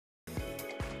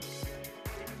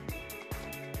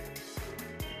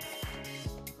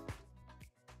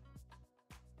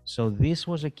So this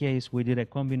was a case we did a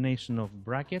combination of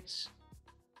brackets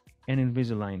and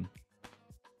Invisalign.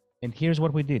 And here's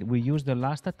what we did. We used the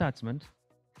last attachment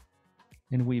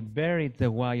and we buried the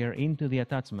wire into the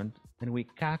attachment and we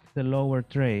cacked the lower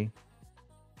tray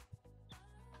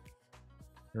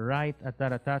right at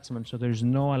that attachment, so there's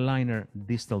no aligner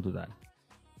distal to that.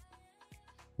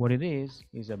 What it is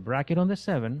a bracket on the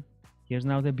 7. Here's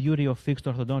now the beauty of fixed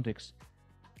orthodontics.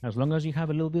 As long as you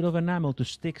have a little bit of enamel to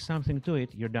stick something to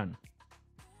it, you're done,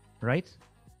 right?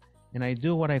 And I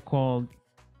do what I call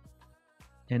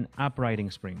an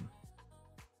uprighting spring.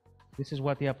 This is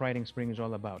what the uprighting spring is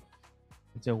all about.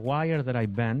 It's a wire that I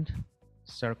bend,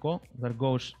 circle, that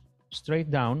goes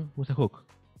straight down with a hook.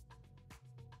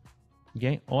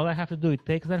 Okay, all I have to do is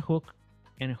take that hook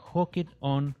and hook it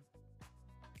on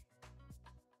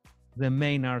the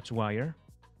main arch wire,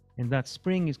 and that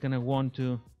spring is going to want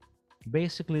to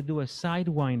basically do a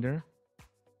sidewinder,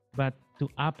 but to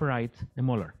upright a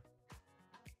molar.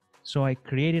 So I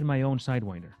created my own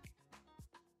sidewinder.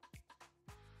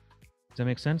 Does that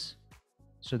make sense?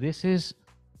 So this is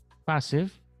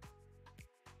passive,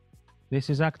 this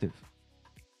is active.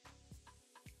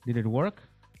 Did it work?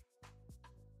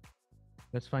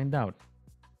 Let's find out.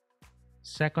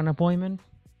 Second appointment,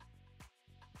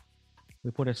 we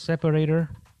put a separator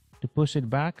to push it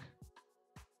back.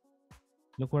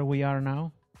 Look where we are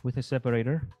now with a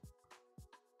separator.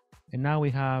 And now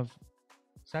we have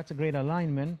such a great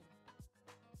alignment.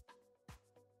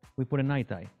 We put a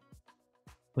NiTi.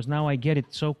 Because now I get it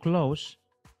so close,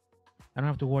 I don't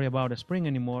have to worry about a spring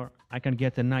anymore. I can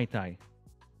get the NiTi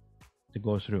to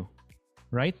go through,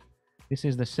 right? This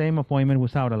is the same appointment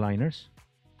without aligners.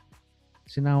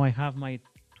 See, now I have my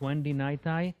 20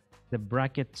 NiTi, the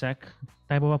bracket check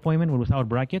type of appointment without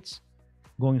brackets,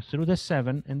 going through the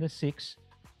 7 and the 6.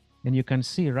 And you can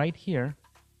see right here,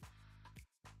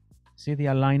 see the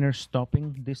aligner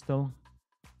stopping distal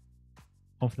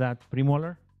of that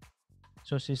premolar?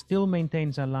 So she still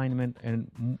maintains alignment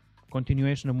and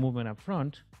continuation of movement up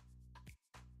front,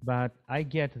 but I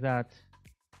get that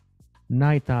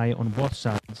NiTi on both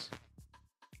sides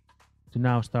to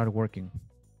now start working.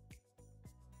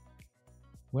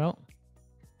 Well,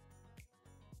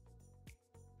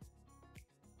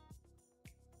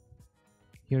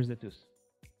 here's the tooth.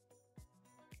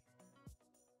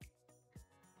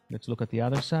 Let's look at the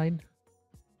other side.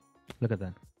 Look at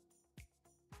that.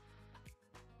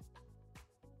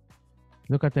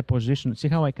 Look at the position. See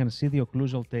how I can see the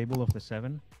occlusal table of the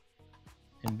 7?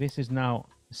 And this is now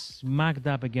smacked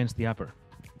up against the upper.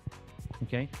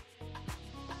 Okay?